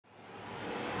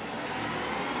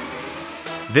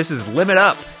This is Limit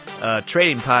Up, a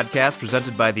trading podcast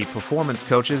presented by the performance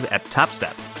coaches at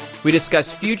TopStep. We discuss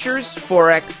futures,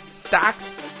 forex,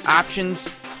 stocks, options,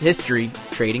 history,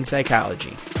 trading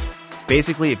psychology.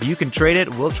 Basically, if you can trade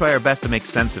it, we'll try our best to make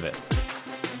sense of it.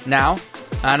 Now,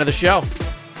 on to the show.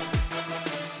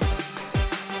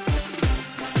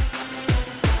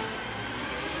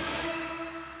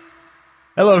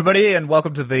 Hello, everybody, and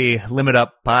welcome to the Limit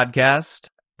Up podcast,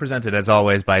 presented as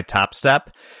always by TopStep,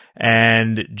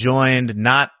 and joined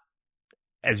not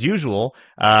as usual,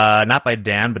 not by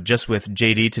Dan, but just with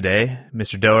JD today.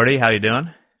 Mr. Doherty, how you doing?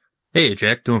 Hey,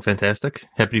 Jack, doing fantastic.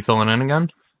 Happy to be filling in again.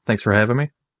 Thanks for having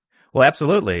me. Well,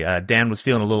 absolutely. Dan was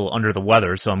feeling a little under the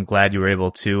weather, so I'm glad you were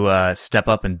able to step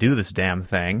up and do this damn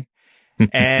thing.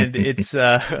 And it's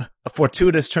a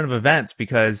fortuitous turn of events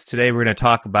because today we're going to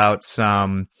talk about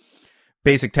some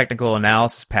basic technical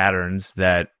analysis patterns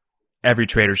that every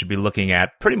trader should be looking at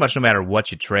pretty much no matter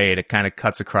what you trade. It kind of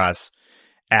cuts across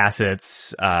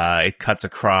assets. It cuts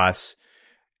across.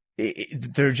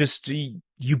 They're just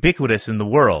ubiquitous in the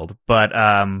world. But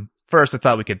first, I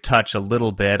thought we could touch a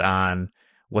little bit on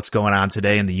what's going on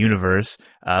today in the universe.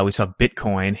 We saw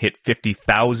Bitcoin hit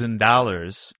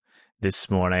 $50,000 this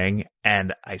morning,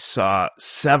 and I saw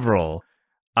several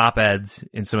op-eds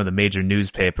in some of the major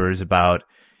newspapers about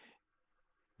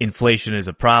inflation is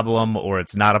a problem or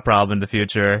it's not a problem in the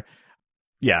future.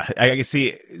 Yeah, I can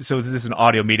see. So this is an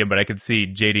audio medium, but I can see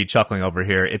JD chuckling over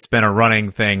here. It's been a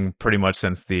running thing pretty much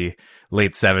since the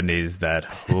late 70s that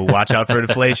we'll watch out for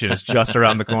inflation. It's just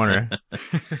around the corner.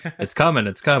 It's coming,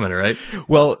 right?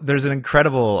 Well, there's an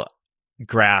incredible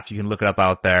graph. You can look it up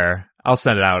out there. I'll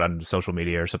send it out on social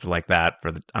media or something like that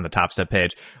on the TopStep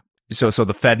page. So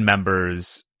the Fed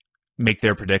members make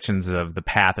their predictions of the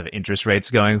path of interest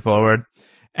rates going forward.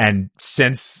 And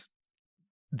since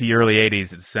the early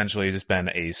 80s, it's essentially just been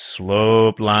a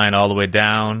sloped line all the way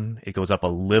down. It goes up a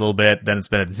little bit, then it's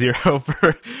been at zero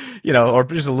for, or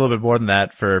just a little bit more than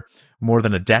that for more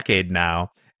than a decade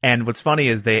now. And what's funny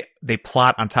is they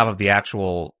plot on top of the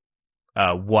actual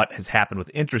what has happened with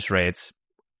interest rates,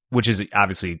 which is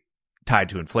obviously tied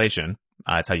to inflation.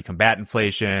 It's how you combat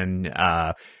inflation.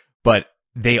 But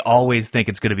they always think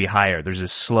it's going to be higher. There's a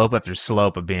slope after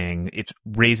slope of it's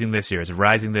raising this year, it's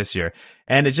rising this year,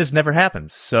 and it just never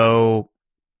happens. So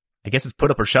I guess it's put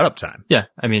up or shut up time. Yeah,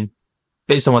 I mean,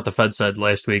 based on what the Fed said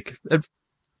last week,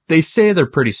 they say they're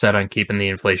pretty set on keeping the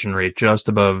inflation rate just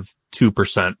above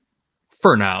 2%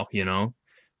 for now,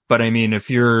 But I mean, if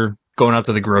you're going out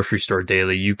to the grocery store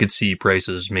daily, you could see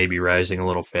prices maybe rising a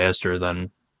little faster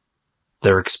than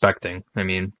they're expecting. I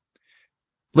mean,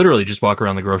 literally just walk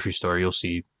around the grocery store, you'll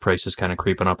see prices kind of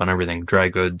creeping up on everything. Dry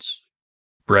goods,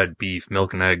 bread, beef,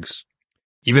 milk, and eggs.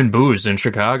 Even booze in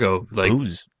Chicago.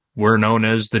 Booze. We're known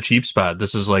as the cheap spot.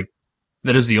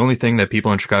 That is the only thing that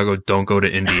people in Chicago don't go to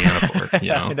Indiana for.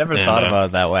 I never thought about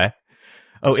it that way.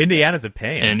 Oh, Indiana's a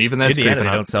pain. And even that's Indiana,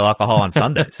 they don't sell alcohol on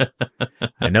Sundays.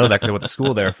 I know that because I went to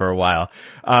school there for a while.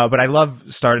 But I love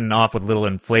starting off with a little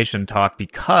inflation talk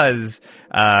because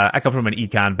I come from an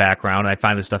econ background and I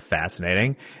find this stuff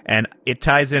fascinating. And it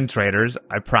ties in traders,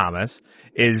 I promise,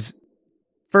 is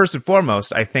first and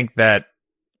foremost, I think that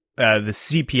the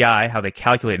CPI, how they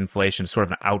calculate inflation, is sort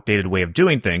of an outdated way of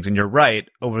doing things. And you're right,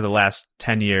 over the last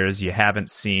 10 years, you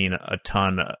haven't seen a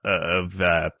ton of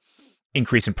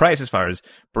increase in price as far as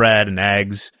bread and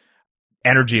eggs.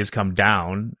 Energy has come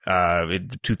down. In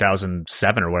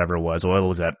 2007 or whatever it was, oil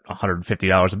was at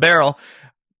 $150 a barrel.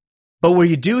 But where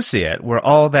you do see it, where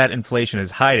all that inflation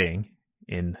is hiding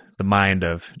in the mind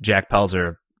of Jack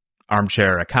Pelzer,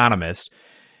 armchair economist,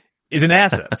 is in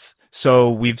assets. So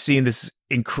we've seen this.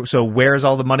 So where's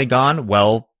all the money gone?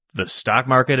 Well, the stock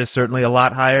market is certainly a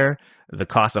lot higher. The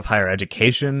cost of higher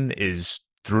education is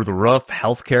through the roof.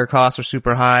 Healthcare costs are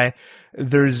super high.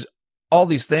 There's all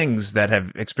these things that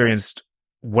have experienced,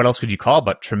 what else could you call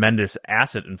but tremendous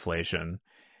asset inflation.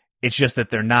 It's just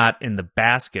that they're not in the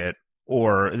basket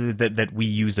or that we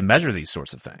use to measure these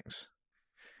sorts of things.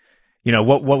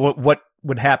 What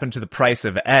would happen to the price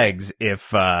of eggs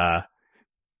if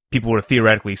people were to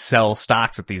theoretically sell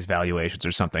stocks at these valuations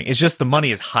or something? It's just the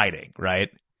money is hiding, right?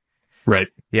 Right.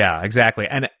 Yeah, exactly.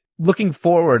 And looking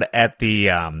forward at the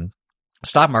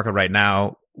stock market right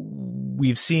now,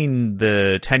 we've seen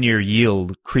the 10-year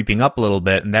yield creeping up a little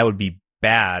bit, and that would be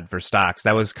bad for stocks.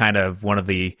 That was kind of one of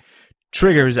the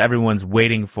triggers everyone's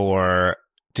waiting for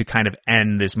to kind of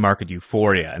end this market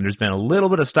euphoria. And there's been a little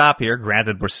bit of stop here.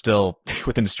 Granted, we're still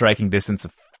within striking distance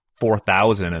of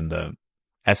 4,000 in the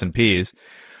S&Ps.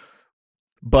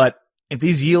 But if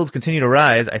these yields continue to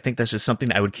rise, I think that's just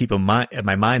something I would keep my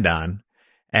mind on.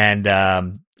 And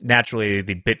naturally,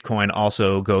 the Bitcoin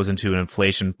also goes into an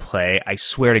inflation play. I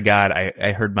swear to God,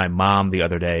 I heard my mom the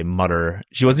other day mutter.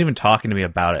 She wasn't even talking to me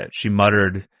about it. She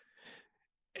muttered,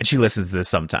 and she listens to this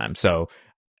sometimes, so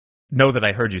know that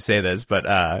I heard you say this,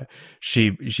 but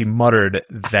she muttered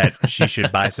that she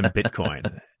should buy some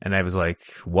Bitcoin. And I was like,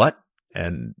 what?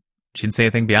 And she didn't say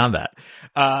anything beyond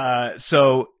that.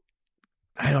 So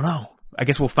I don't know. I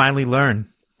guess we'll finally learn.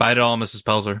 Buy it all, Mrs.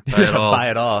 Pelzer. Buy it all. Buy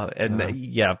it all, and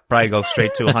probably go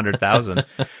straight to 100,000.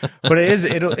 But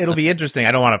it'll be interesting.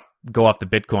 I don't want to go off the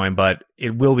Bitcoin, but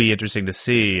it will be interesting to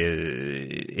see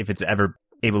if it's ever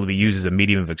able to be used as a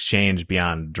medium of exchange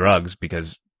beyond drugs.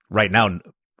 Because right now,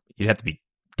 you'd have to be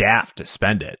daft to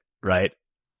spend it, right?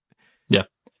 Yeah,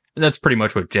 and that's pretty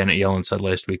much what Janet Yellen said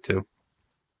last week too.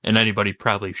 And anybody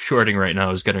probably shorting right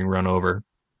now is getting run over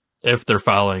if they're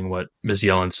following what Ms.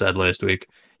 Yellen said last week.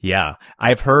 Yeah,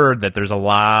 I've heard that there's a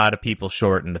lot of people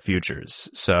short in the futures.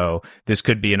 So this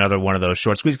could be another one of those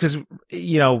short squeezes. Because,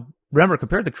 remember,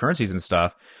 compared to currencies and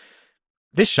stuff,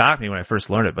 this shocked me when I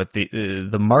first learned it. But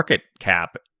the market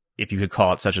cap, if you could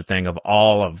call it such a thing, of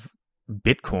all of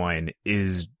Bitcoin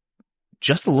is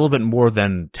just a little bit more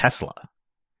than Tesla.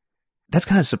 That's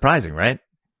kind of surprising, right?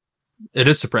 It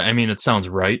is surprising. I mean, it sounds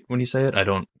right when you say it.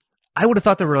 I would have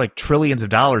thought there were like trillions of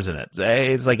dollars in it.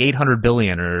 It's like 800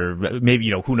 billion, or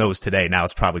maybe, who knows today. Now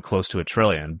it's probably close to $1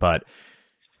 trillion, but.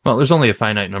 Well, there's only a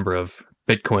finite number of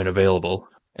Bitcoin available.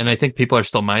 And I think people are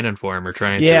still mining for them or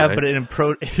trying to. Yeah, right? but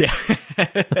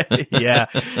yeah,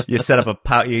 you set up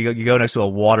you go next to a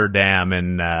water dam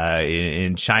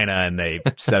in China, and they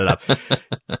set it up.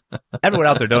 Everyone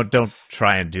out there, don't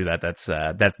try and do that. That's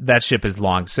that ship is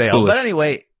long sailed. Foolish. But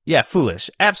anyway. Yeah, foolish.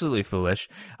 Absolutely foolish.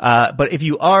 But if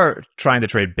you are trying to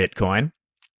trade Bitcoin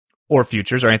or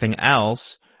futures or anything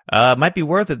else, it might be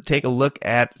worth it to take a look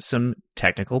at some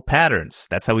technical patterns.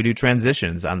 That's how we do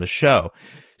transitions on the show.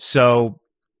 So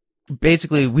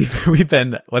basically, we've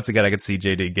been, once again, I could see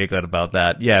JD giggling about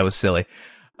that. Yeah, it was silly.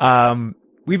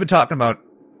 We've been talking about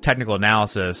technical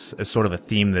analysis as sort of a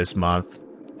theme this month,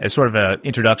 as sort of an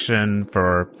introduction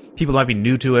for people who might be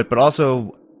new to it, but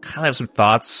also kind of have some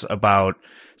thoughts about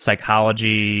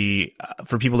psychology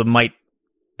for people that might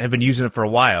have been using it for a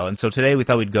while. And so today we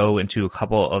thought we'd go into a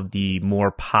couple of the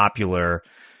more popular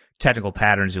technical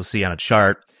patterns you'll see on a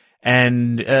chart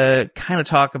and kind of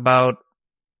talk about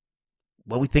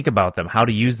what we think about them, how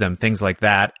to use them, things like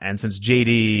that. And since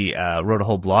JD wrote a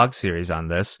whole blog series on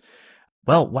this,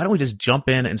 well, why don't we just jump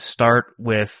in and start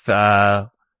with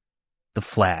the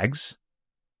flags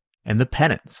and the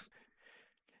pennants.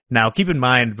 Now, keep in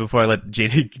mind, before I let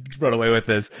JD run away with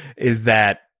this, is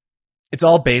that it's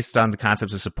all based on the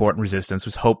concepts of support and resistance,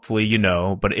 which hopefully you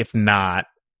know, but if not,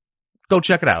 go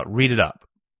check it out, read it up.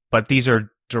 But these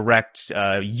are direct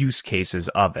use cases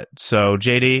of it. So,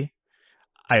 JD,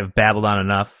 I have babbled on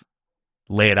enough.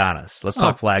 Lay it on us. Let's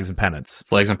talk flags and pennants.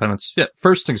 Flags and pennants. Yeah,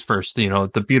 first things first,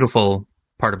 the beautiful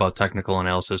part about technical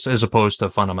analysis as opposed to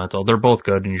fundamental, they're both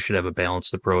good and you should have a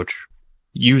balanced approach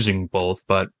using both,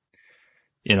 but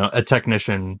a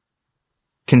technician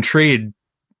can trade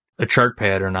a chart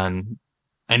pattern on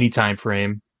any time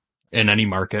frame in any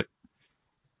market.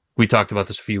 We talked about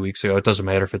this a few weeks ago. It doesn't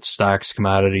matter if it's stocks,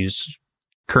 commodities,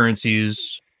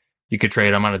 currencies. You could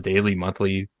trade them on a daily,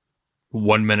 monthly,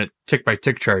 1 minute tick by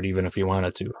tick chart, even if you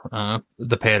wanted to.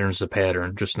 The pattern's the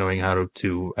pattern. Just knowing how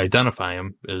to identify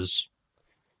them is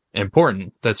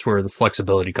important. That's where the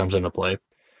flexibility comes into play.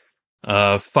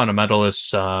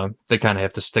 Fundamentalists, they kind of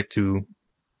have to stick to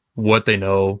what they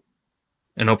know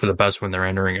and hope for the best when they're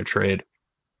entering a trade.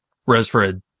 Whereas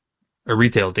for a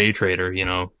retail day trader,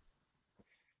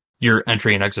 your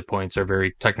entry and exit points are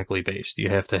very technically based. You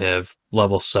have to have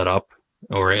levels set up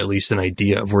or at least an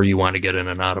idea of where you want to get in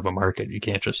and out of a market. You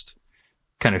can't just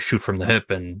kind of shoot from the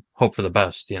hip and hope for the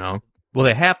best, Well,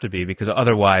 they have to be, because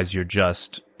otherwise you're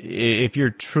just, if you're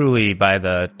truly by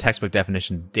the textbook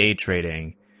definition day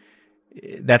trading,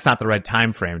 that's not the right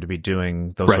time frame to be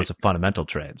doing those sorts of fundamental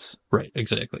trades. Right,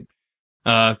 exactly.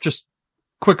 Just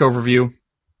quick overview,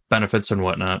 benefits and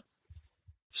whatnot.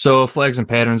 So flags and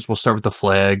patterns, we'll start with the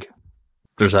flag.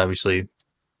 There's obviously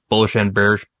bullish and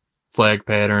bearish flag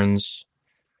patterns.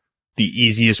 The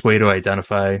easiest way to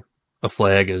identify a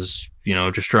flag is,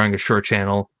 just drawing a short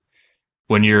channel.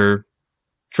 When you're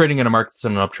trading in a market that's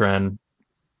in an uptrend,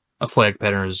 a flag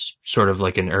pattern is sort of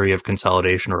like an area of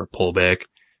consolidation or a pullback.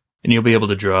 And you'll be able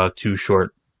to draw two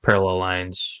short parallel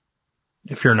lines.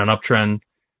 If you're in an uptrend,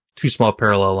 two small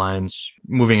parallel lines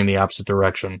moving in the opposite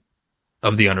direction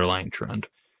of the underlying trend.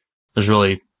 There's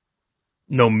really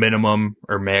no minimum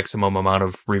or maximum amount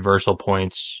of reversal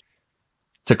points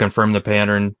to confirm the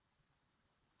pattern.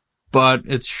 but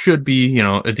it should be, you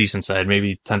know, a decent side,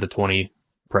 maybe 10 to 20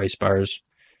 price bars.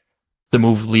 The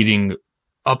move leading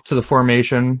up to the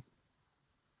formation,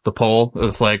 the pole, or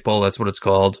the flagpole, that's what it's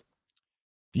called.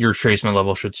 Your tracement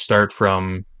level should start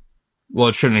from, well,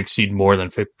 it shouldn't exceed more than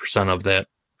 50% of that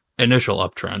initial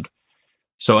uptrend.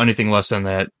 So anything less than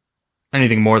that,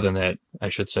 anything more than that, I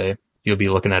should say, you'll be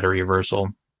looking at a reversal.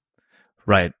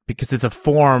 Right, because it's a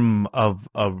form of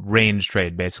a range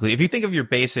trade, basically. If you think of your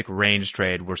basic range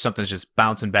trade where something's just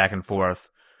bouncing back and forth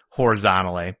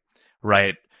horizontally,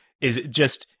 right, is it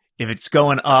just, if it's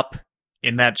going up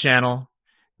in that channel,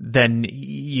 then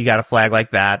you got a flag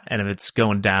like that, and if it's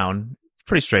going down, it's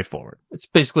pretty straightforward. It's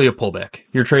basically a pullback.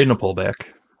 You're trading a pullback,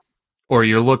 or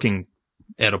you're looking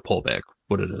at a pullback,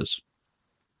 what it is.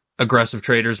 Aggressive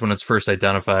traders, when it's first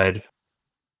identified,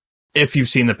 if you've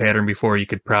seen the pattern before, you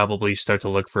could probably start to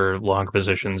look for long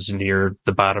positions near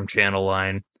the bottom channel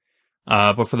line.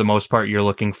 But for the most part, you're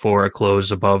looking for a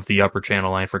close above the upper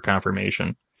channel line for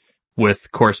confirmation with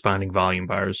corresponding volume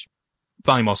bars.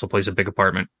 Volume also plays a big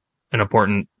an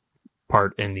important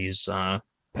part in these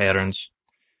patterns.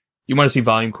 You want to see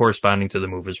volume corresponding to the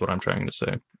move is what I'm trying to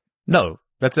say. No,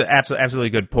 that's an absolutely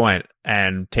good point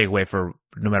and takeaway for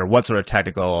no matter what sort of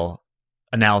technical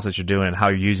analysis you're doing and how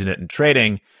you're using it in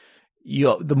trading.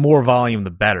 The more volume, the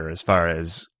better as far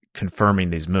as confirming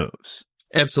these moves.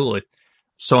 Absolutely.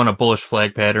 So in a bullish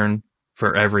flag pattern,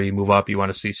 for every move up, you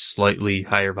want to see slightly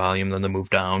higher volume than the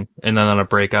move down. And then on a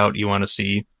breakout, you want to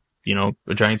see, you know,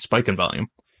 a giant spike in volume.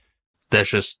 That's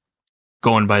just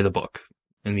going by the book.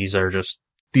 And these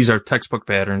are textbook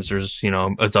patterns. There's, you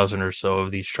know, a dozen or so of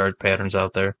these chart patterns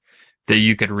out there that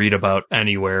you could read about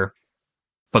anywhere,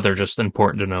 but they're just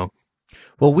important to know.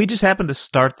 Well, we just happened to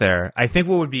start there. I think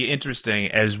what would be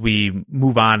interesting as we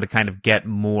move on to kind of get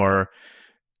more,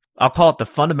 I'll call it the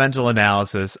fundamental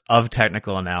analysis of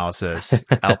technical analysis.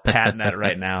 I'll patent that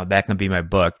right now. That can be my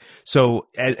book. So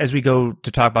as we go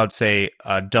to talk about, say,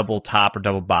 a double top or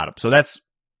double bottom. So that's,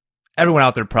 everyone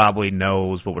out there probably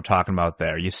knows what we're talking about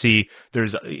there. You see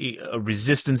there's a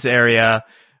resistance area.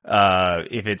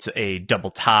 If it's a double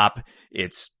top,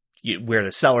 it's where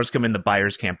the sellers come in, the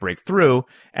buyers can't break through.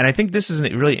 And I think this is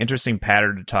a really interesting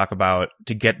pattern to talk about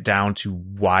to get down to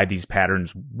why these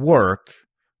patterns work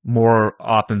more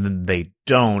often than they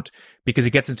don't, because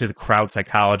it gets into the crowd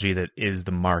psychology that is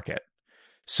the market.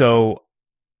 So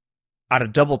on a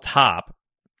double top,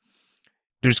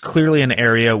 there's clearly an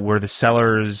area where the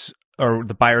sellers or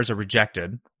the buyers are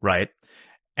rejected, right?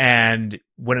 And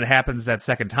when it happens that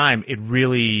second time, it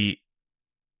really,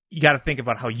 you got to think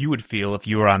about how you would feel if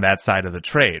you were on that side of the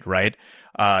trade, right?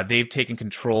 They've taken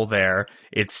control there.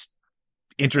 It's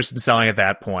interest in selling at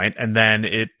that point, and then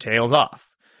it tails off.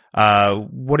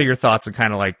 What are your thoughts on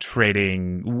kind of like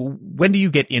trading? When do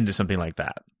you get into something like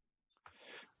that?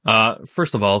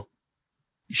 First of all,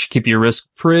 you should keep your risk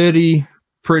pretty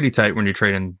tight when you're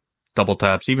trading double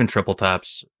tops, even triple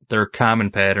tops. They're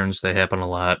common patterns. They happen a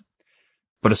lot,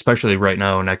 but especially right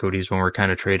now in equities when we're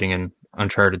kind of trading in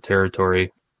uncharted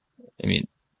territory. I mean,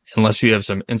 unless you have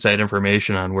some inside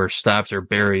information on where stops are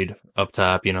buried up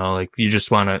top, you know, like you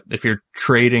just want to, if you're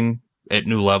trading at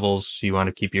new levels, you want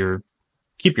to keep your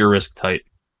risk tight.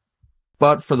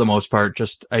 But for the most part,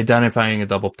 just identifying a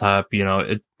double top, you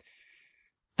know,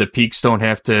 the peaks don't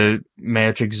have to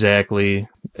match exactly.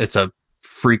 It's a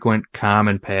frequent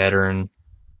common pattern.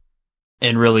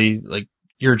 And really, like,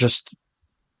 you're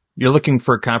looking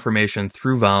for confirmation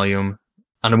through volume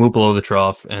on a move below the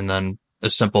trough and then a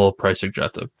simple price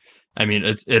objective. I mean,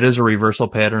 it is a reversal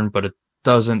pattern, but it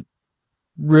doesn't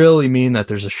really mean that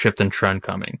there's a shift in trend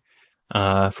coming.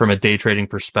 From a day trading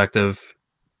perspective,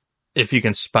 if you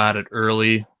can spot it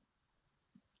early,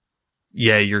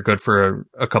 yeah, you're good for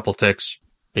a couple ticks,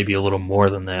 maybe a little more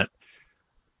than that.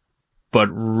 But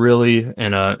really,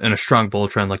 in a strong bull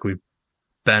trend like we've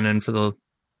been in for the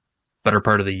better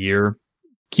part of the year,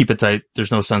 keep it tight.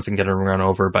 There's no sense in getting run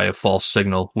over by a false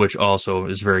signal, which also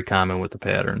is very common with the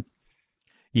pattern.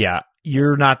 Yeah,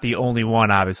 you're not the only one,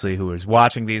 obviously, who is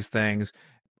watching these things.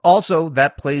 Also,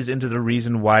 that plays into the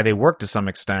reason why they work to some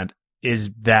extent, is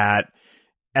that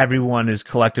everyone is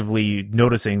collectively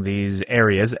noticing these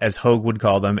areas, as Hogue would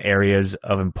call them, areas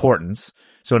of importance.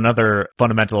 So another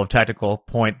fundamental of technical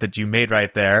point that you made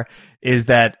right there is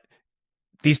that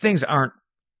these things aren't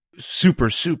super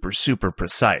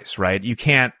precise, right? You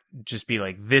can't just be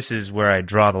like, this is where I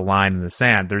draw the line in the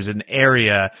sand. There's an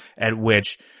area at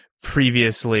which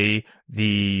previously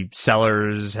the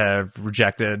sellers have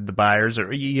rejected the buyers,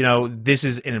 or, you know, this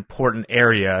is an important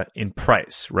area in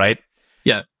price, right?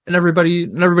 Yeah. And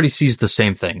everybody sees the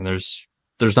same thing.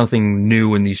 There's nothing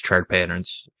new in these chart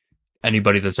patterns.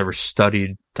 anybody that's ever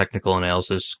studied technical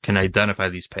analysis can identify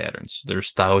these patterns.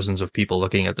 There's thousands of people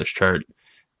looking at this chart,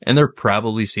 and they're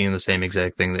probably seeing the same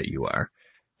exact thing that you are.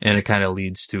 And it kind of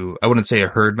leads to, I wouldn't say a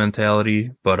herd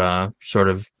mentality, but sort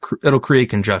of it'll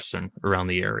create congestion around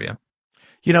the area.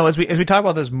 You know, as we talk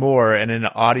about this more and in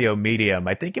an audio medium,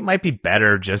 I think it might be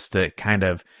better just to kind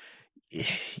of,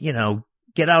 you know,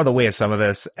 get out of the way of some of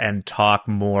this and talk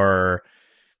more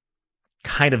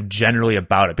kind of generally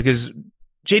about it. Because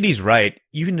JD's right.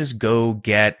 You can just go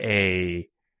get a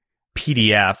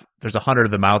PDF. There's 100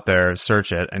 of them out there.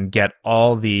 Search it and get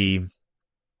all the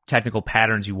technical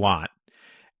patterns you want.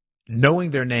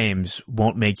 Knowing their names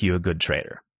won't make you a good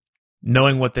trader.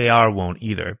 Knowing what they are won't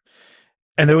either.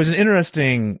 And there was an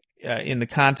interesting, in the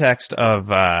context of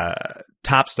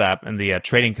Top Step and the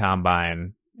trading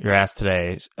combine you're asked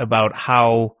today, about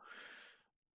how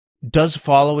does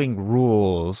following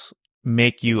rules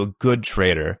make you a good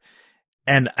trader?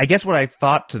 And I guess what I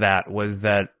thought to that was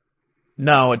that,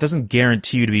 no, it doesn't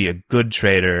guarantee you to be a good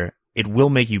trader. It will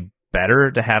make you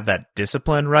better to have that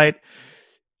discipline, right?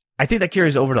 I think that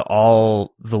carries over to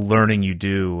all the learning you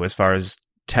do as far as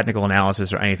technical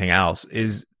analysis or anything else.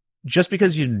 Is just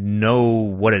because you know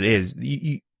what it is,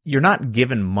 you're not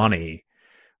given money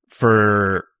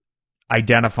for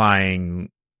identifying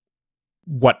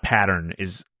what pattern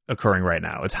is occurring right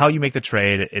now. It's how you make the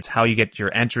trade, it's how you get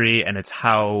your entry, and it's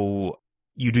how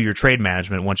you do your trade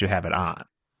management once you have it on.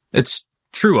 It's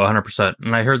true 100%.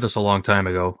 And I heard this a long time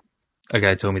ago. A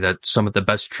guy told me that some of the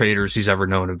best traders he's ever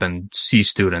known have been C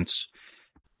students,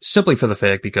 simply for the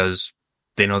fact because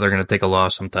they know they're going to take a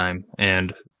loss sometime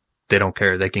and they don't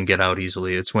care. They can get out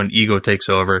easily. It's when ego takes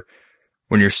over,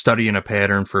 when you're studying a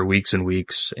pattern for weeks and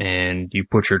weeks and you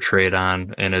put your trade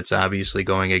on and it's obviously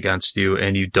going against you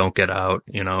and you don't get out,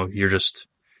 you know,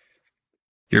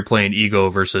 you're playing ego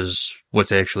versus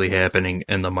what's actually happening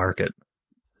in the market.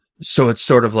 So it's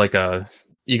sort of like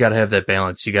you got to have that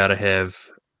balance. You got to have,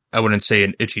 I wouldn't say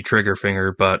an itchy trigger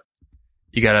finger, but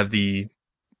you got to have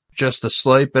just a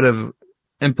slight bit of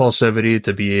impulsivity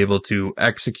to be able to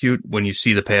execute when you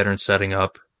see the pattern setting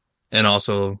up, and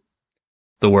also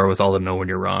the wherewithal to know when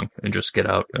you're wrong and just get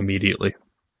out immediately.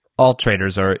 All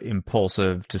traders are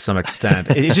impulsive to some extent.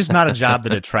 It's just not a job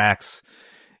that attracts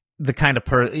the kind of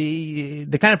person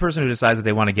who decides that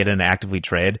they want to get in and actively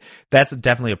trade. That's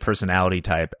definitely a personality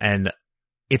type, and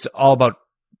it's all about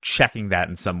checking that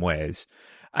in some ways.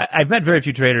 I've met very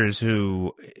few traders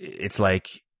who it's like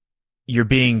you're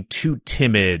being too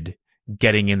timid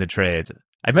getting in the trades.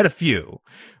 I've met a few,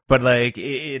 but like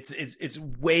it's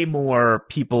way more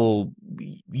people.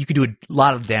 You could do a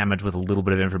lot of damage with a little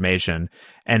bit of information,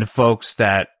 and folks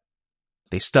that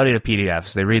they study the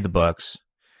PDFs, they read the books,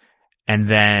 and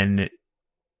then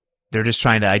they're just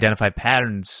trying to identify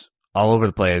patterns all over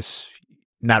the place,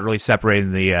 not really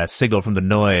separating the signal from the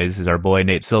noise, as our boy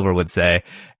Nate Silver would say,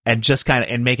 and just kind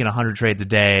of making 100 trades a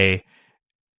day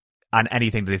on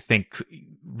anything that they think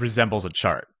resembles a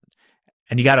chart.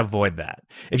 And you got to avoid that.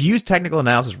 If you use technical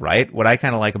analysis right, what I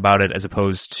kind of like about it as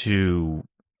opposed to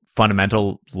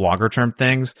fundamental longer term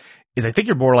things is I think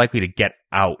you're more likely to get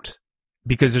out,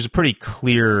 because there's a pretty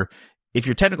clear, if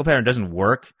your technical pattern doesn't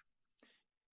work,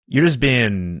 you're just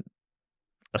being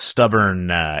a stubborn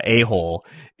a-hole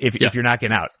if you're not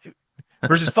getting out.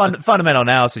 Versus fundamental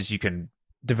analysis, you can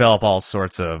develop all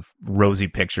sorts of rosy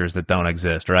pictures that don't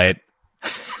exist, right?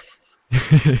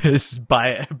 Just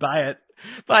buy it,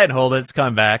 and hold it. It's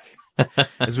coming back.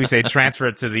 As we say, transfer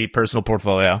it to the personal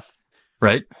portfolio.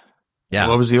 Right. Yeah.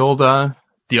 What was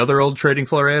the other old trading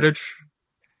floor adage?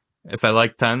 If I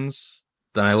like 10s,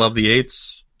 then I love the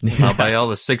 8s. I'll buy all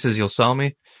the 6s you'll sell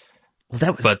me. Well,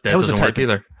 that doesn't work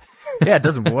either. Yeah, it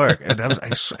doesn't work.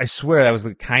 I swear that was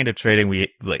the kind of trading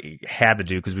we had to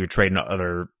do, because we were trading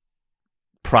other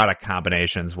product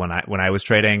combinations when I was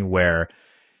trading, where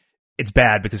it's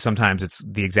bad because sometimes it's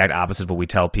the exact opposite of what we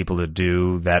tell people to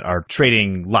do that are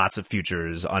trading lots of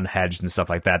futures unhedged and stuff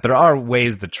like that. There are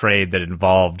ways to trade that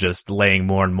involve just laying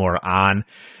more and more on,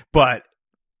 but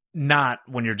not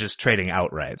when you're just trading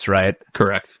outrights, right?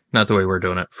 Correct. Not the way we're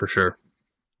doing it, for sure.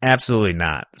 Absolutely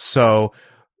not. So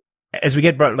as we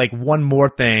get one more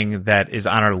thing that is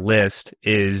on our list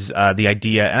is the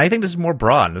idea, and I think this is more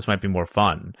broad, and this might be more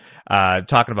fun,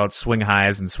 talking about swing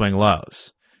highs and swing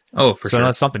lows. Oh, for sure. So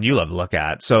that's something you love to look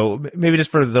at. So maybe just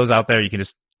for those out there, you can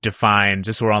just define,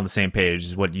 just so we're on the same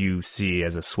page, what you see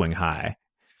as a swing high.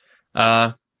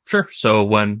 Sure. So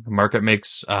when the market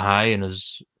makes a high and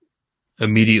is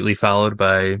immediately followed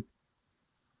by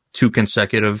two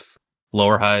consecutive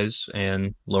lower highs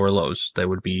and lower lows, that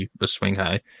would be a swing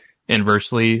high.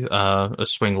 Inversely, a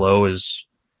swing low is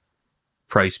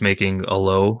price making a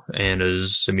low and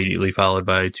is immediately followed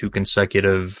by 2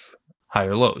 consecutive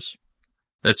higher lows.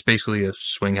 That's basically a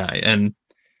swing high. And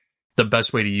the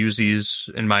best way to use these,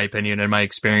 in my opinion, and my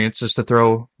experience, is to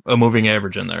throw a moving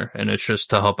average in there. And it's just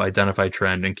to help identify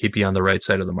trend and keep you on the right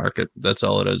side of the market. That's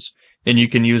all it is. And you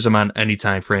can use them on any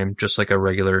time frame, just like a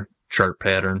regular chart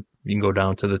pattern. You can go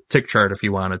down to the tick chart if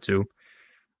you wanted to.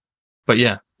 But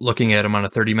yeah, looking at them on a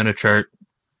 30-minute chart,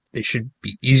 they should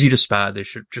be easy to spot. They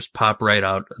should just pop right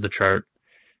out of the chart.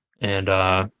 And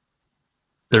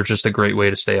they're just a great way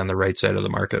to stay on the right side of the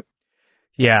market.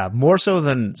 Yeah, more so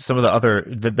than some of the other,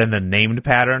 than the named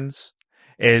patterns,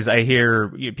 is I hear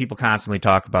people constantly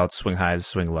talk about swing highs,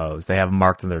 swing lows. They have them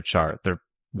marked in their chart. They're,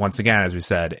 once again, as we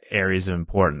said, areas of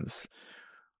importance,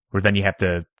 where then you have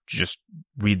to just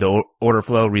read the order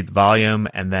flow, read the volume,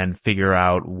 and then figure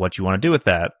out what you want to do with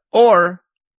that. Or,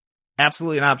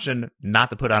 absolutely an option not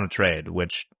to put on a trade,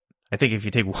 which I think if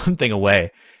you take one thing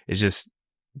away, is just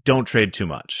don't trade too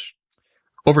much.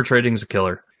 Over trading is a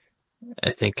killer.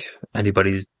 I think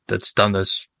anybody that's done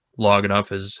this long enough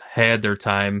has had their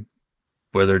time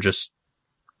where they're just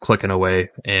clicking away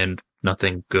and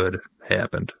nothing good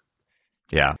happened.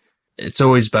 Yeah. It's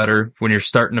always better when you're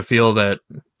starting to feel that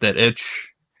itch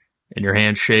and your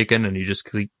hand's shaking and you just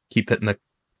keep hitting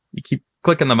you keep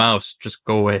clicking the mouse, just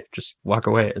go away, just walk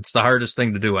away. It's the hardest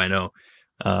thing to do, I know.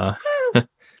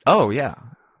 Oh, yeah.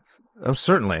 Oh,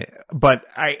 certainly. But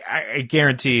I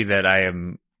guarantee that I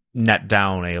am net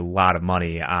down a lot of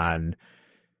money on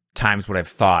times when I've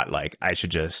thought, like, I should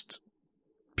just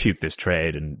puke this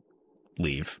trade and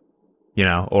leave,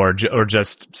 or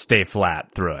just stay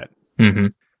flat through it. Mm-hmm.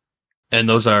 And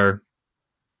those are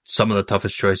some of the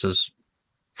toughest choices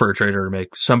for a trader to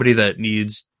make. Somebody that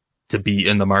needs to be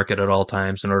in the market at all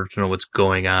times in order to know what's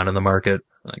going on in the market.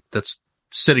 Like, that's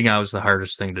sitting out is the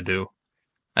hardest thing to do.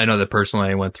 I know that personally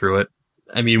I went through it.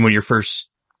 I mean, when you're first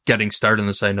getting started in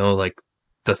this, I know, like,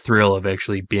 the thrill of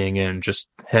actually being in, just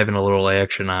having a little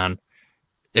action on,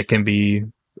 it can be,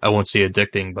 I won't say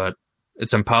addicting, but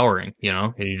it's empowering,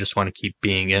 and you just want to keep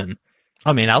being in.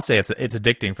 I mean, I'll say it's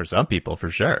addicting for some people, for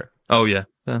sure. Oh yeah.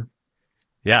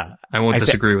 Yeah. I won't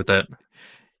disagree with that.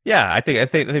 Yeah, I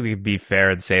think we could be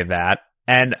fair and say that.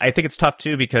 And I think it's tough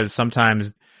too, because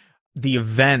sometimes the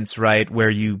events, right, where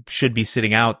you should be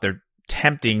sitting out, they're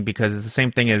tempting because it's the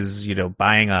same thing as,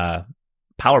 buying a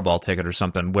Powerball ticket or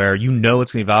something where it's going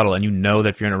to be volatile and that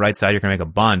if you're in the right side, you're going to make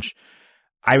a bunch.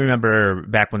 I remember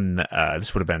back when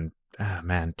this would have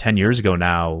been, 10 years ago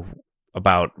now,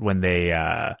 about when they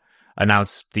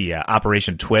announced the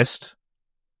Operation Twist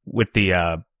with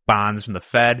the bonds from the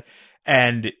Fed.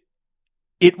 And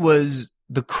it was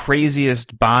the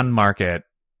craziest bond market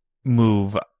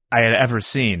move I had ever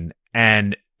seen.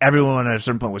 And everyone at a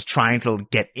certain point was trying to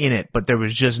get in it, but there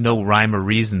was just no rhyme or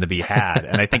reason to be had.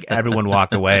 And I think everyone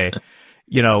walked away.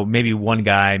 Maybe one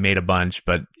guy made a bunch,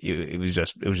 but it was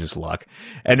just luck.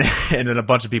 And then a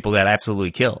bunch of people that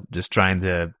absolutely killed, just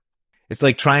it's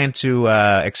like trying to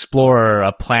explore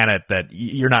a planet that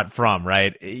you're not from,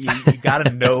 right? You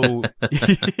gotta know,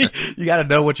 you gotta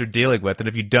know what you're dealing with. And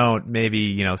if you don't,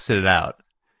 maybe, sit it out.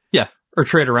 Yeah. Or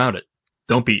trade around it.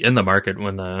 Don't be in the market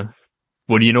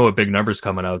when you know a big number's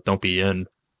coming out. Don't be in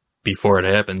before it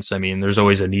happens. I mean, there's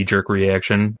always a knee-jerk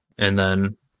reaction and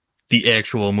then the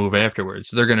actual move afterwards.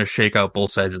 They're going to shake out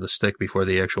both sides of the stick before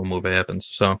the actual move happens.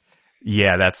 So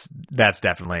yeah, that's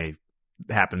definitely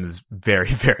happens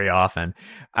very, very often.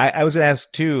 I was going to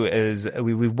ask too, is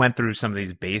we went through some of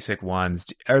these basic ones.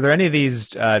 Are there any of these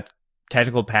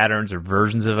technical patterns or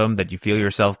versions of them that you feel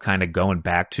yourself kind of going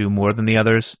back to more than the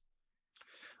others?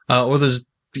 Well, there's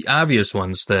the obvious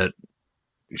ones that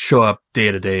show up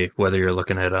day to day, whether you're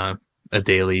looking at a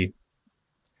daily.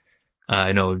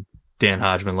 I know Dan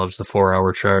Hodgman loves the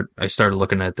 4-hour chart. I started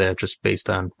looking at that just based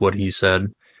on what he said.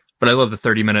 But I love the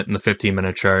 30-minute and the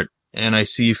 15-minute chart. And I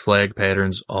see flag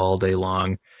patterns all day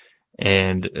long.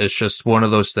 And it's just one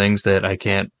of those things that I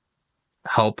can't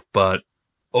help but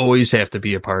always have to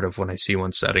be a part of when I see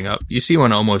one setting up. You see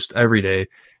one almost every day.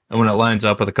 And when it lines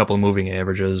up with a couple of moving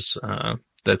averages,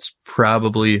 that's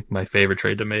probably my favorite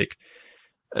trade to make,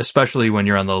 especially when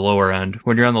you're on the lower end.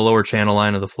 When you're on the lower channel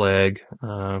line of the flag,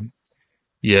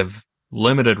 you have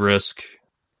limited risk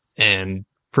and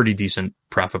pretty decent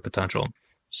profit potential.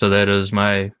 So that is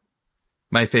my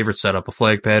favorite setup, a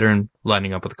flag pattern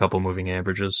lining up with a couple moving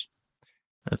averages.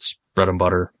 That's bread and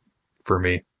butter for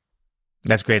me.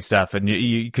 That's great stuff. And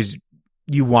because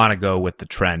you want to go with the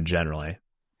trend generally.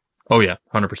 Oh yeah,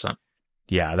 100%.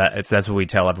 Yeah, that's what we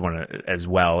tell everyone as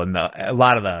well. And a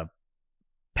lot of the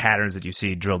patterns that you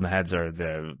see drilled in the heads are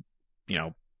the,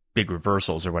 big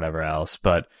reversals or whatever else.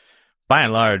 But by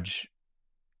and large,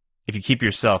 if you keep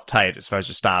yourself tight as far as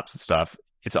your stops and stuff,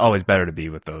 it's always better to be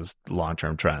with those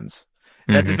long-term trends.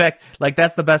 And that's in fact, like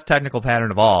that's the best technical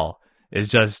pattern of all, is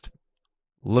just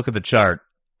look at the chart.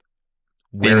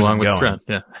 Being Where's along it with going?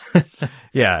 the trend, yeah.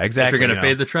 Yeah, exactly. If you're going to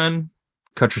fade the trend,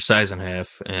 cut your size in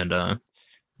half and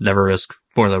never risk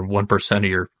more than 1% of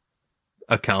your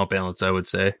account balance, I would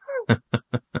say.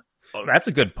 Oh, that's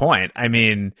a good point. I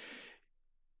mean,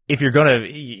 if you are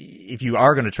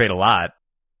going to trade a lot,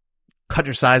 cut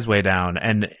your size way down.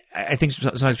 And I think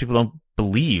sometimes people don't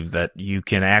believe that you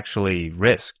can actually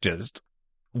risk just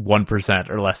 1%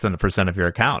 or less than 1% of your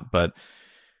account. But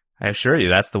I assure you,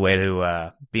 that's the way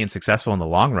to being successful in the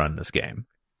long run in this game.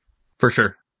 For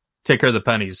sure. Take care of the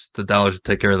pennies. The dollars will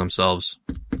take care of themselves.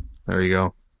 There you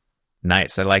go.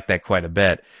 Nice. I like that quite a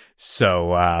bit.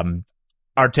 So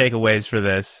our takeaways for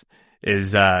this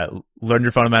is learn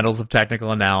your fundamentals of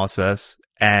technical analysis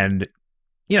and,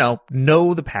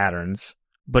 know the patterns,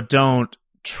 but don't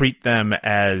treat them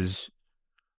as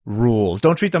rules.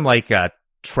 Don't treat them like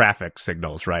traffic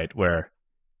signals, right? Where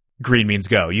green means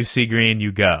go. You see green,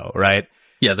 you go, right?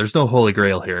 Yeah, there's no holy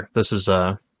grail here. This is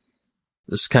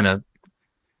this kind of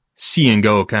see and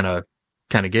go kind of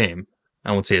game.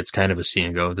 I won't say it's kind of a see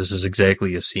and go. This is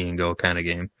exactly a see and go kind of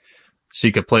game. So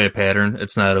you could play a pattern.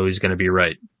 It's not always going to be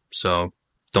right. So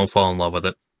don't fall in love with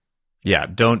it. Yeah,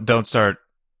 don't start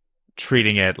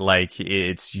treating it like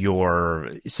it's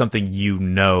something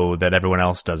that everyone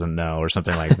else doesn't know or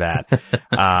something like that.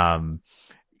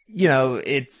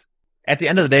 It's at the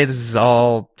end of the day, this is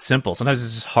all simple. Sometimes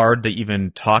it's just hard to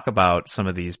even talk about some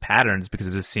of these patterns because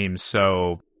it just seems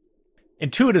so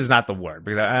intuitive is not the word,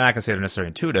 because I'm not going to say they're necessarily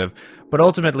intuitive, but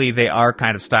ultimately they are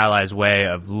kind of stylized way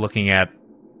of looking at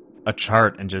a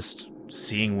chart and just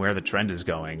seeing where the trend is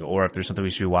going or if there's something we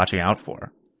should be watching out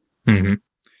for. Mm-hmm.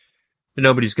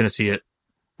 Nobody's going to see it.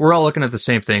 We're all looking at the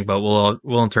same thing, but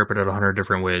we'll interpret it 100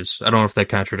 different ways. I don't know if that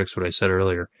contradicts what I said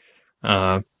earlier.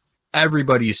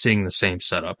 Everybody is seeing the same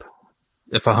setup.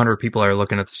 If 100 people are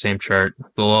looking at the same chart,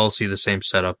 they'll all see the same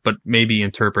setup, but maybe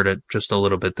interpret it just a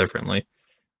little bit differently.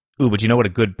 Ooh, but you know what a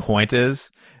good point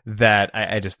is that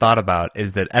I just thought about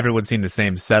is that everyone's seeing the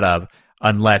same setup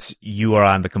unless you are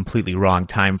on the completely wrong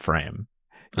time frame.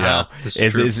 Which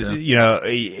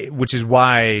is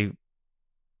why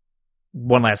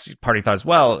one last parting thought as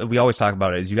well, we always talk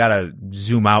about it, is you got to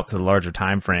zoom out to the larger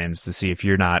time frames to see if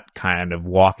you're not kind of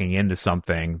walking into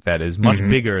something that is much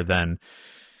bigger than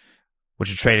what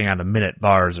you're trading on the minute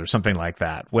bars or something like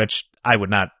that, which I would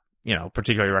not,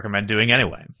 particularly recommend doing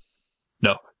anyway.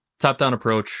 No. Top-down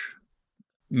approach.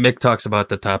 Mick talks about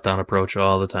the top-down approach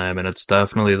all the time, and it's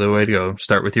definitely the way to go.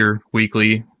 Start with your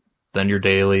weekly, then your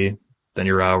daily, then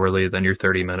your hourly, then your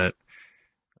 30-minute.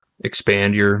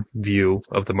 Expand your view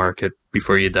of the market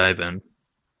before you dive in.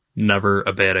 Never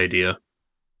a bad idea.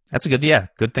 That's a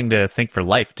good thing to think for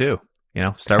life too.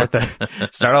 Start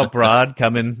out broad,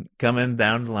 coming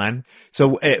down the line.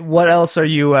 So what else are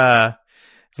you, as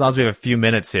long as we have a few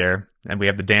minutes here and we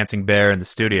have the dancing bear in the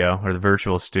studio or the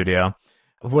virtual studio,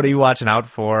 what are you watching out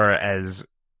for as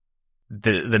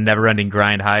the never ending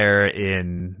grind higher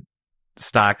in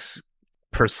stocks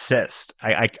persist?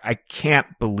 I can't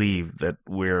believe that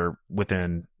we're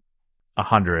within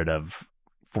 100 of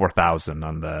 4,000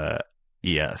 on the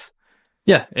ES.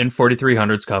 Yeah, and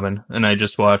 4,300's coming, and I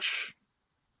just watch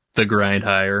the grind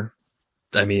higher.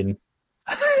 I mean,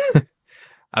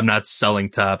 I'm not selling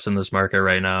tops in this market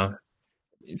right now.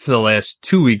 For the last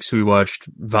 2 weeks, we watched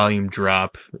volume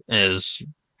drop as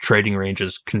trading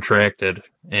ranges contracted,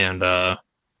 and I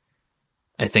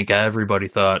think everybody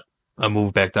thought a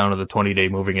move back down to the 20-day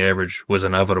moving average was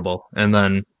inevitable, and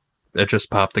then it just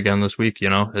popped again this week.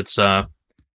 It's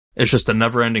just a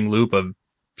never-ending loop of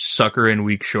sucker in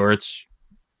weak shorts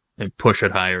and push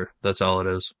it higher. That's all it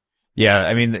is. Yeah,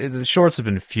 I mean, the shorts have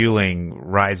been fueling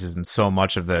rises in so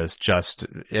much of this. Just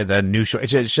the new short.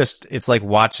 It's like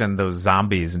watching those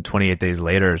zombies in 28 Days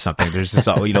Later or something. There's just,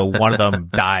 one of them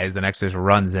dies, the next just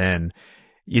runs in.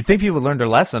 You'd think people would learn their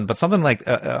lesson, but something like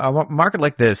a market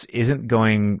like this isn't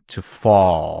going to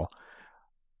fall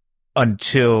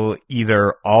until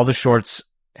either all the shorts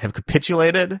have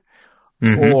capitulated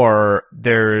or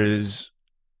there's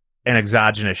an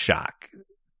exogenous shock.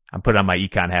 I'm putting on my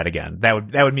econ hat again. That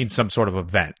would mean some sort of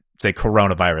event, say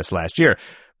coronavirus last year.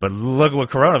 But look at what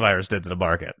coronavirus did to the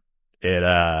market.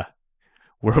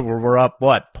 We're up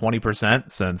 20%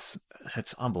 since.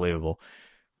 It's unbelievable.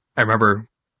 I remember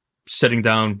sitting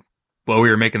down while we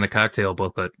were making the cocktail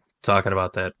booklet, talking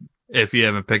about that. If you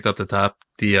haven't picked up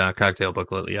the cocktail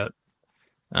booklet yet,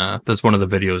 that's one of the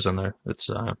videos in there. It's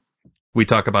we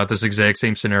talk about this exact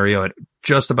same scenario at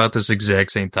just about this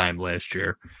exact same time last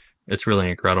year. It's really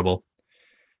incredible.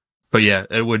 But yeah,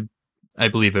 I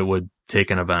believe it would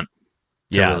take an event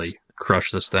to really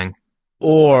crush this thing.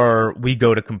 Or we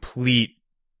go to complete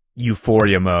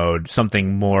euphoria mode,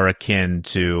 something more akin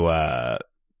to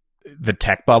the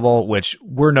tech bubble, which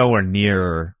we're nowhere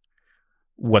near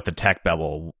what the tech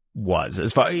bubble was.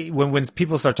 As far when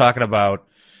people start talking about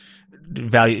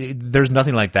value, there's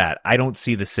nothing like that. I don't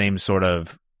see the same sort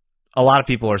of. A lot of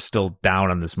people are still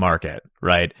down on this market,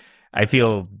 right? I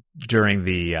feel during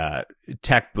the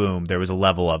tech boom, there was a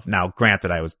level of, now granted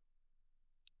I was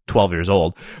 12 years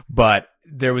old, but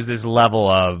there was this level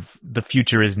of the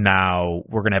future is now,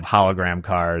 we're going to have hologram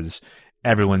cars,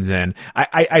 everyone's in.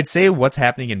 I'd say what's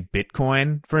happening in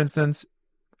Bitcoin, for instance,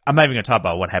 I'm not even going to talk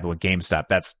about what happened with GameStop.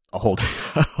 That's a whole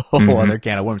other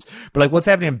can of worms. But like what's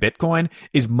happening in Bitcoin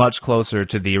is much closer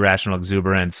to the irrational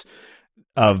exuberance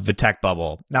of the tech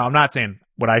bubble. Now, I'm not saying,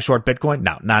 would I short Bitcoin?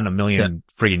 No, not in a million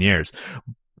friggin' years.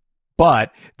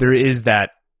 But there is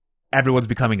that everyone's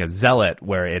becoming a zealot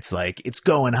where it's like, it's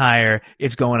going higher,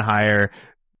 it's going higher.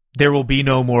 There will be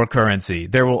no more currency.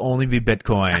 There will only be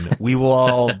Bitcoin. We will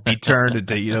all be turned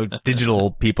into,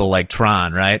 digital people like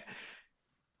Tron, right?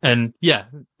 And yeah,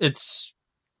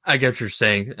 I get what you're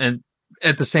saying. And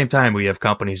at the same time, we have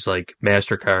companies like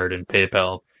MasterCard and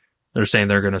PayPal. They're saying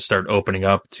they're going to start opening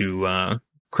up to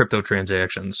crypto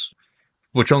transactions,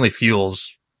 which only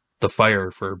fuels the fire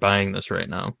for buying this right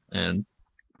now. And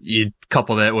you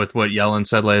couple that with what Yellen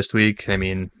said last week. I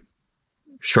mean,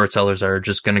 short sellers are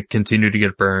just going to continue to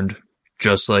get burned,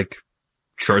 just like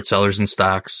short sellers in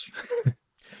stocks.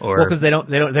 Well, because they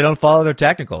don't follow their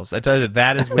technicals. I tell you,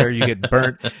 that is where you get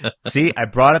burnt. See, I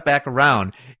brought it back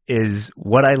around. Is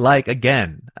what I like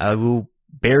again.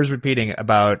 Bears repeating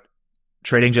about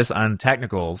trading just on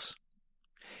technicals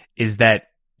is that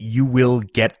you will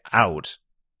get out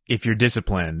if you're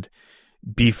disciplined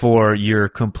before you're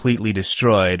completely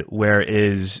destroyed.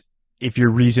 Whereas if your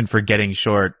reason for getting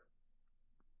short,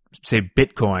 say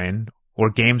Bitcoin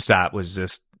or GameStop, was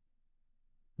just,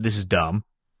 this is dumb.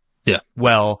 Yeah.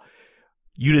 Well,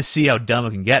 you just see how dumb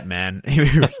it can get, man.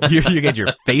 you get your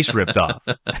face ripped off.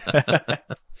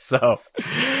 So,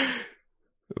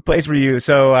 a place where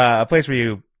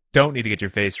you don't need to get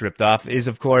your face ripped off is,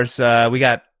 of course, we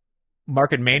got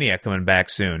Market Mania coming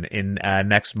back soon in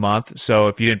next month. So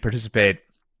if you didn't participate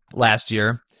last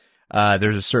year,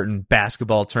 there's a certain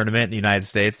basketball tournament in the United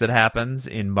States that happens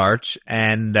in March.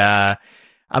 And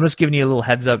I'm just giving you a little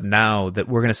heads up now that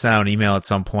we're going to send out an email at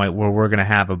some point where we're going to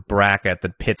have a bracket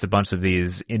that pits a bunch of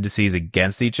these indices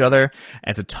against each other. And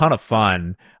it's a ton of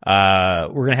fun. We're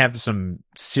going to have some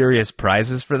serious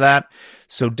prizes for that.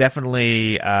 So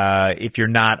definitely, if you're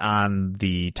not on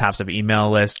the Top Step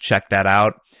email list, check that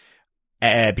out.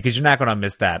 Because you're not going to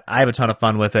miss that. I have a ton of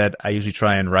fun with it. I usually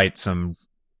try and write some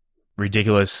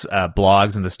ridiculous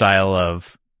blogs in the style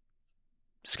of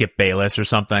Skip Bayless or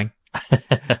something.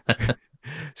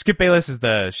 Skip Bayless is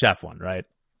the chef one, right?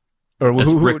 Or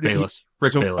Rick Bayless.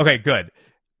 Bayless. Okay, good.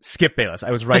 Skip Bayless.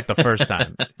 I was right the first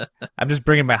time. I'm just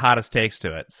bringing my hottest takes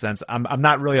to it, since I'm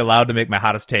not really allowed to make my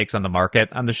hottest takes on the market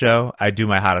on the show. I do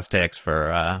my hottest takes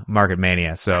for Market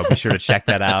Mania, so be sure to check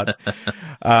that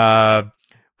out.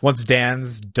 Once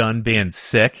Dan's done being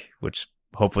sick, which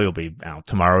hopefully will be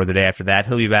tomorrow or the day after that,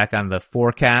 he'll be back on the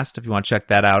forecast. If you want to check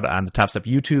that out on the Top Step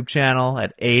YouTube channel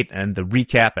at 8 and the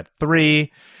recap at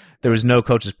 3. There was no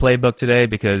Coach's Playbook today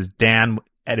because Dan,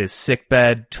 at his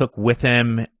sickbed, took with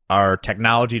him our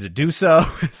technology to do so.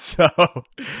 So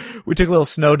we took a little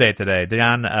snow day today.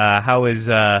 Dan, how is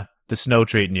the snow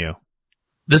treating you?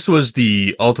 This was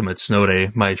the ultimate snow day.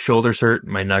 My shoulders hurt,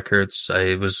 my neck hurts.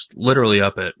 I was literally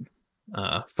up at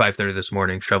 5:30 this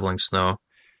morning shoveling snow,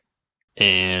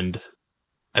 and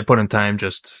I put in time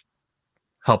just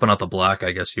helping out the block,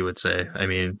 I guess you would say. I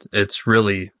mean, it's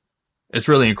really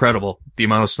incredible the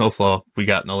amount of snowfall we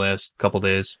got in the last couple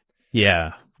days.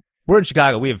 Yeah, we're in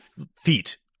Chicago. We have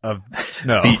feet of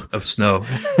snow. Feet of snow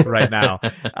right now.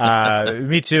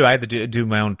 Me too. I had to do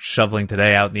my own shoveling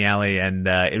today out in the alley, and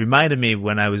it reminded me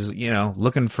when I was,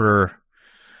 looking for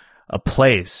a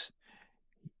place.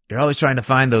 You're always trying to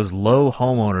find those low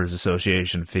homeowners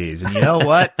association fees. And you know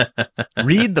what?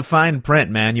 Read the fine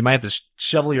print, man. You might have to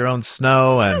shovel your own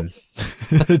snow and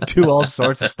do all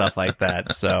sorts of stuff like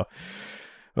that. So,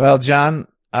 well, John,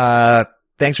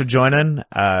 thanks for joining.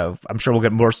 I'm sure we'll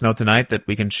get more snow tonight that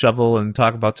we can shovel and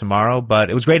talk about tomorrow. But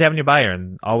it was great having you by here,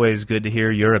 and always good to hear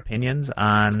your opinions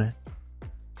on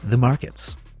the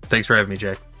markets. Thanks for having me,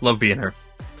 Jack. Love being here.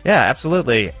 Yeah,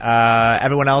 absolutely.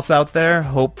 Everyone else out there,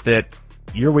 hope that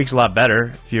your week's a lot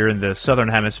better if you're in the southern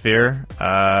hemisphere.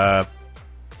 I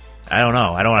I don't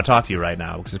know. I don't want to talk to you right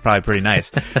now because it's probably pretty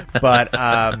nice. But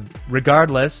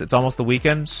regardless, it's almost the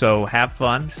weekend, so have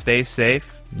fun, stay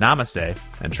safe, namaste,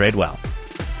 and trade well.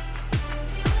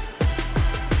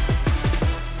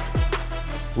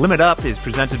 Limit Up is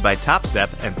presented by Top Step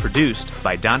and produced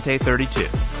by Dante32.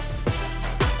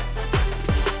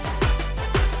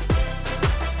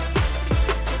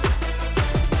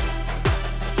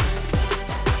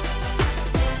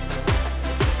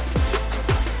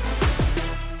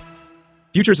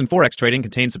 Futures and Forex trading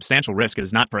contain substantial risk and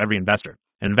is not for every investor.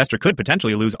 An investor could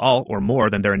potentially lose all or more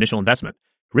than their initial investment.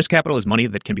 Risk capital is money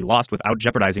that can be lost without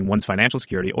jeopardizing one's financial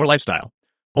security or lifestyle.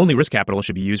 Only risk capital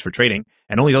should be used for trading,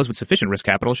 and only those with sufficient risk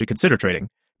capital should consider trading.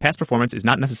 Past performance is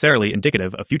not necessarily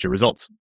indicative of future results.